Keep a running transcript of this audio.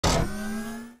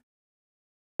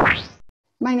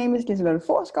My name is Liselotte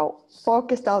Foverskov for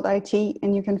Gestalt IT,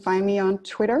 and you can find me on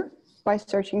Twitter by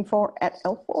searching for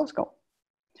 @Foverskov.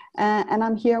 And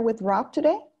I'm here with Rob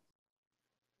today.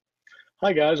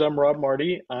 Hi guys, I'm Rob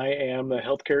Marti. I am the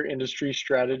Healthcare Industry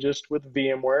Strategist with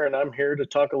VMware, and I'm here to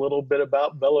talk a little bit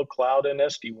about VeloCloud and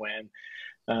SD-WAN.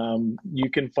 You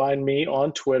can find me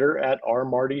on Twitter at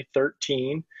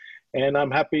rmarty13, and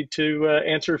I'm happy to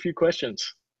answer a few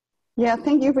questions. Yeah,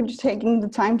 thank you for just taking the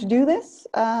time to do this.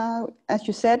 As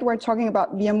you said, we're talking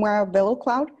about VMware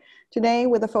VeloCloud today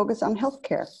with a focus on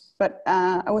healthcare. But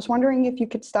I was wondering if you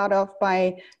could start off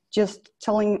by just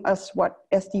telling us what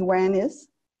SD-WAN is.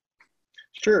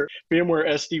 Sure. VMware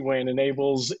SD-WAN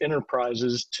enables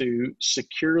enterprises to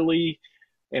securely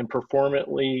and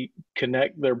performantly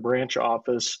connect their branch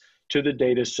office to the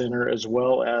data center as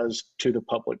well as to the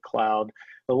public cloud,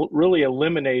 really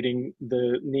eliminating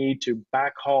the need to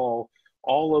backhaul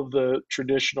all of the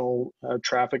traditional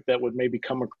traffic that would maybe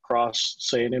come across,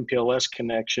 say, an MPLS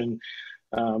connection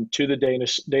to the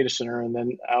data center and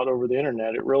then out over the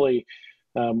internet. It really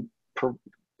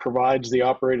provides the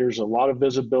operators a lot of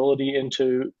visibility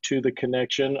into the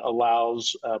connection,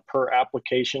 allows per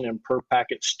application and per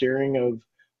packet steering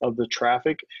of the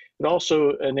traffic. It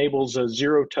also enables a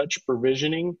zero-touch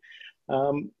provisioning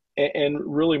and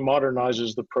really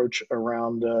modernizes the approach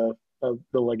around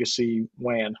the legacy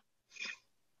WAN.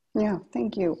 Yeah,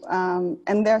 thank you.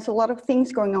 And there's a lot of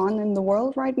things going on in the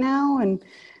world right now, and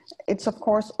it's of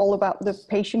course all about the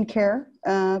patient care.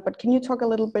 But can you talk a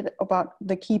little bit about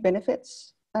the key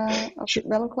benefits of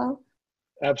VeloCloud?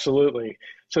 Absolutely.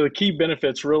 So the key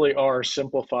benefits really are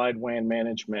simplified WAN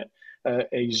management,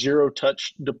 a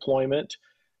zero-touch deployment,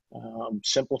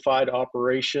 simplified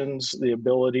operations, the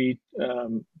ability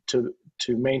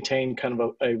to maintain kind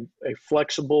of a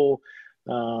flexible,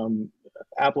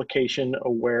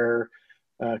 application-aware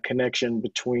connection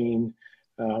between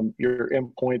your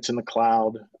endpoints in the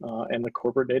cloud and the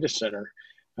corporate data center.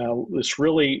 This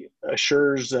really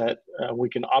assures that we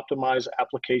can optimize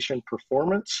application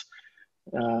performance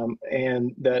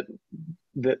and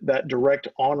that direct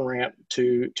on-ramp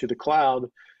to the cloud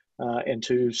and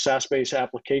to SaaS-based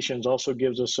applications also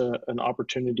gives us an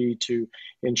opportunity to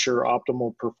ensure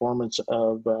optimal performance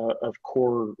of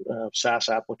core SaaS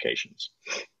applications.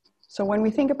 So when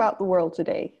we think about the world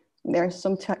today, there's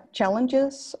some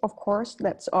challenges, of course,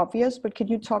 that's obvious, but could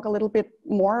you talk a little bit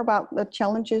more about the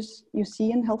challenges you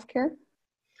see in healthcare?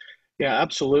 Yeah,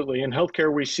 absolutely. In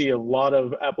healthcare, we see a lot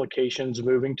of applications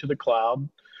moving to the cloud.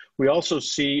 We also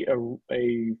see a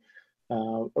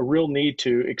real need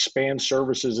to expand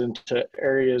services into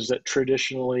areas that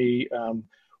traditionally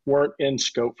weren't in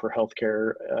scope for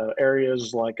healthcare.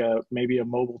 Areas like maybe a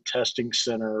mobile testing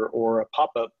center or a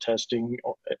pop-up testing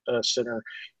center.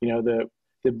 You know, the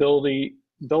ability,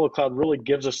 VeloCloud really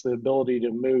gives us the ability to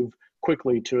move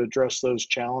quickly to address those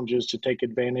challenges, to take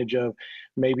advantage of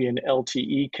maybe an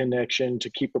LTE connection to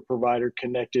keep a provider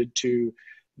connected to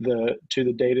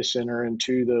the data center and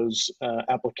to those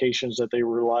applications that they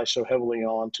rely so heavily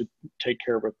on to take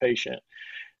care of a patient.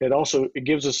 It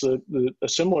gives us a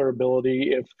similar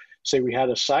ability if, say, we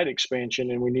had a site expansion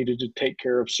and we needed to take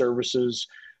care of services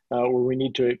where we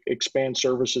need to expand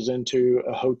services into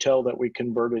a hotel that we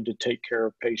converted to take care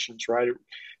of patients, right?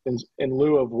 In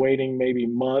lieu of waiting maybe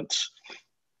months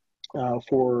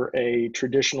for a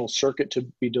traditional circuit to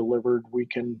be delivered, we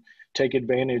can take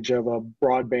advantage of a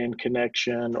broadband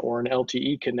connection or an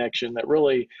LTE connection that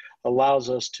really allows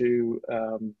us to,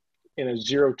 in a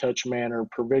zero-touch manner,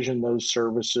 provision those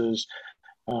services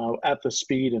at the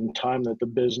speed and time that the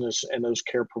business and those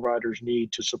care providers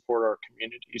need to support our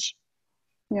communities.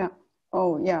 Yeah.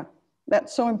 Oh, yeah.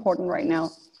 That's so important right now.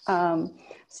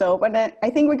 But I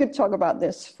think we could talk about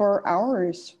this for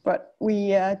hours, but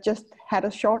we just had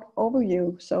a short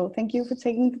overview. So thank you for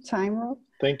taking the time, Rob.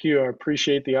 Thank you. I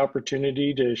appreciate the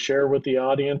opportunity to share with the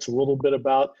audience a little bit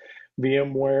about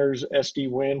VMware's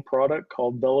SD-WAN product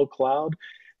called VeloCloud.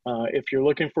 If you're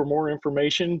looking for more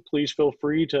information, please feel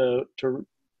free to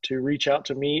reach out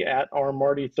to me at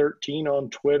rmarty13 on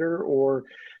Twitter or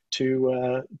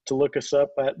to look us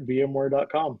up at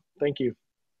vmware.com. Thank you.